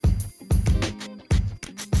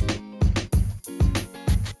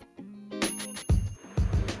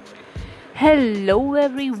Hello,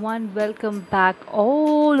 everyone. Welcome back,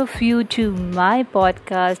 all of you, to my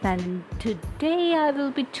podcast. And today I will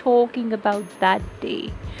be talking about that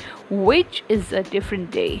day, which is a different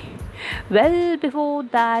day. Well, before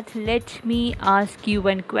that, let me ask you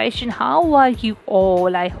one question. How are you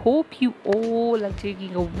all? I hope you all are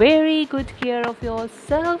taking a very good care of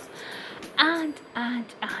yourself and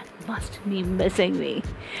must be missing me.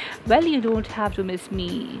 Well, you don't have to miss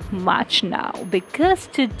me much now because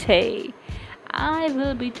today I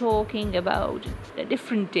will be talking about a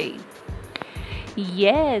different day.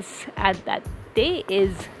 Yes, and that day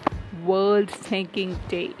is World Thinking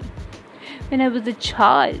Day. When I was a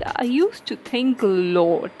child, I used to think a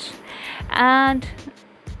lot. And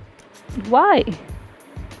why?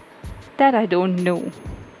 That I don't know.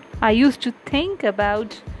 I used to think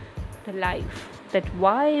about the life, that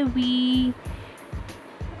why we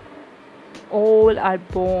all are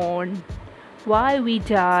born, why we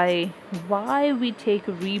die, why we take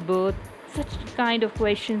a rebirth. Such kind of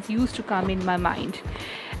questions used to come in my mind,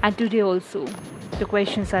 and today also the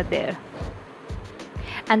questions are there,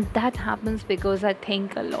 and that happens because I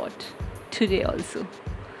think a lot today also.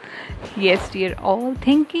 Yes, dear, all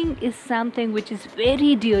thinking is something which is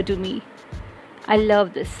very dear to me. I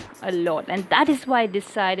love this a lot, and that is why I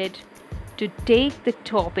decided to take the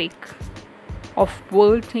topic of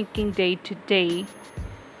World Thinking Day today,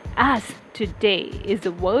 as today is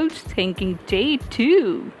the World Thinking Day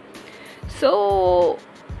too. So,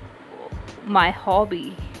 my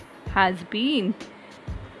hobby has been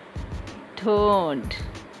turned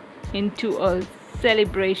into a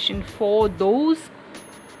celebration for those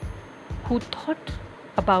who thought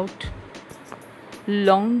about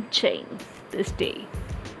launching this day.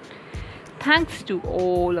 Thanks to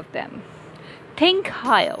all of them. Think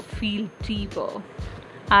higher, feel deeper.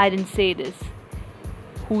 I didn't say this.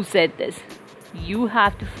 Who said this? You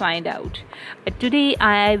have to find out. But today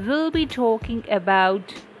I will be talking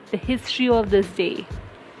about the history of this day.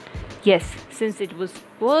 Yes, since it was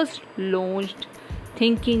first launched,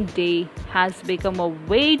 Thinking Day has become a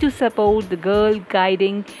way to support the Girl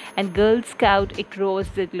Guiding and Girl Scout across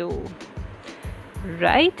the globe.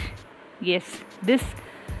 Right? Yes, this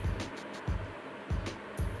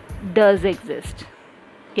does exist.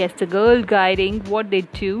 Yes, the Girl Guiding, what they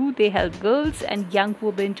do, they help girls and young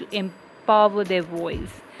women to empower their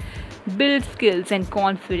voice, build skills and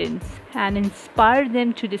confidence, and inspire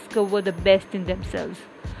them to discover the best in themselves.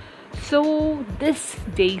 So, this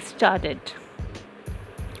day started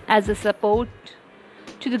as a support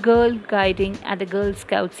to the Girl Guiding and the Girl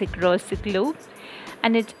Scouts across the globe,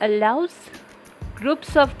 and it allows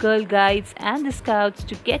groups of Girl Guides and the Scouts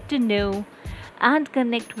to get to know and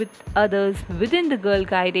connect with others within the Girl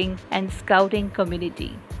Guiding and Scouting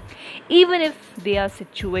community, even if they are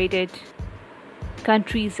situated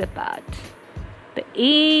countries apart. The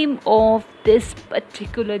aim of this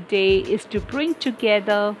particular day is to bring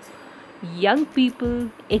together young people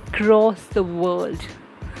across the world.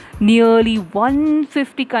 Nearly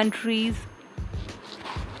 150 countries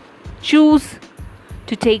choose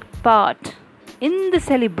to take part in the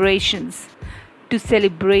celebrations to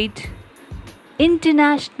celebrate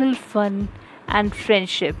international fun and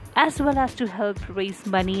friendship, as well as to help raise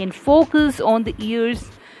money and focus on the year's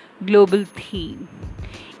global theme.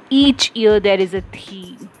 Each year there is a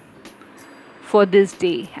theme for this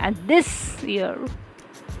day, and this year,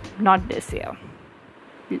 not this year,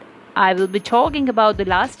 I will be talking about the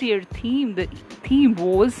last year theme. The theme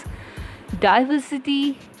was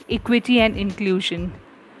diversity, equity, and inclusion,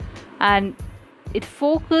 and it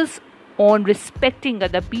focused on respecting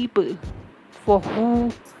other people for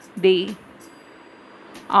who they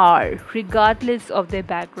are, regardless of their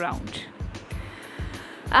background.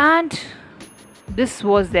 And this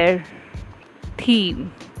was their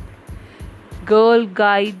theme. Girl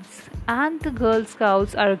Guides and the Girl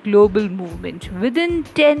Scouts are a global movement within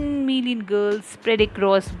 10 million girls spread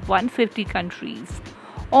across 150 countries,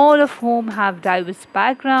 all of whom have diverse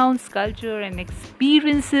backgrounds, culture, and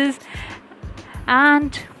experiences,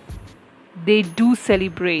 and they do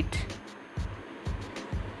celebrate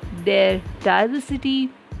their diversity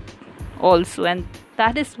also, and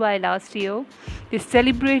that is why last year they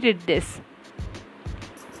celebrated this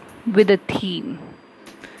with a theme.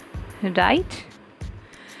 Right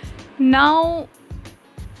now,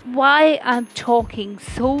 why I'm talking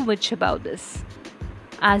so much about this,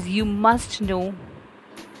 as you must know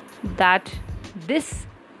that this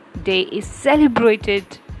day is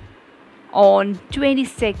celebrated on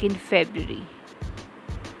 22nd February,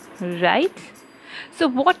 right? So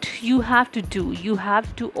what you have to do, you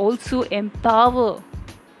have to also empower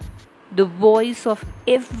the voice of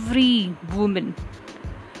every woman,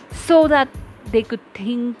 so that they could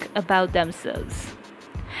think about themselves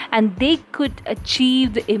and they could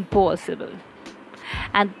achieve the impossible.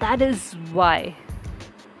 And that is why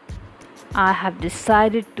I have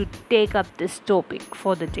decided to take up this topic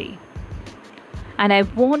for the day. And I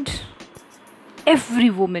want every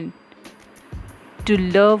woman to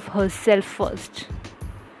love herself first,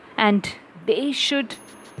 and they should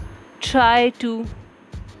try to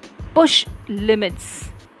push limits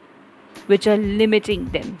which are limiting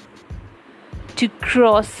them to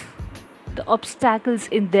cross the obstacles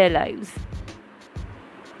in their lives.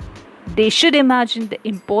 They should imagine the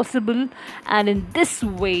impossible, and in this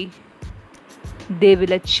way, they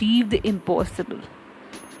will achieve the impossible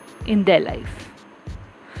in their life.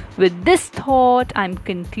 With this thought, I'm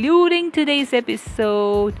concluding today's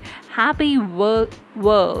episode. Happy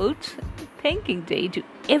World Thinking Day to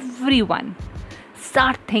everyone.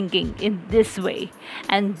 Start thinking in this way,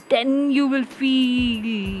 and then you will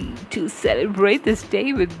feel to celebrate this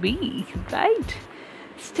day with me, right?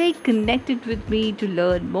 Stay connected with me to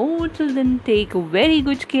learn more. Till then, take very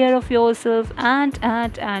good care of yourself, and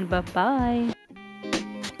bye bye.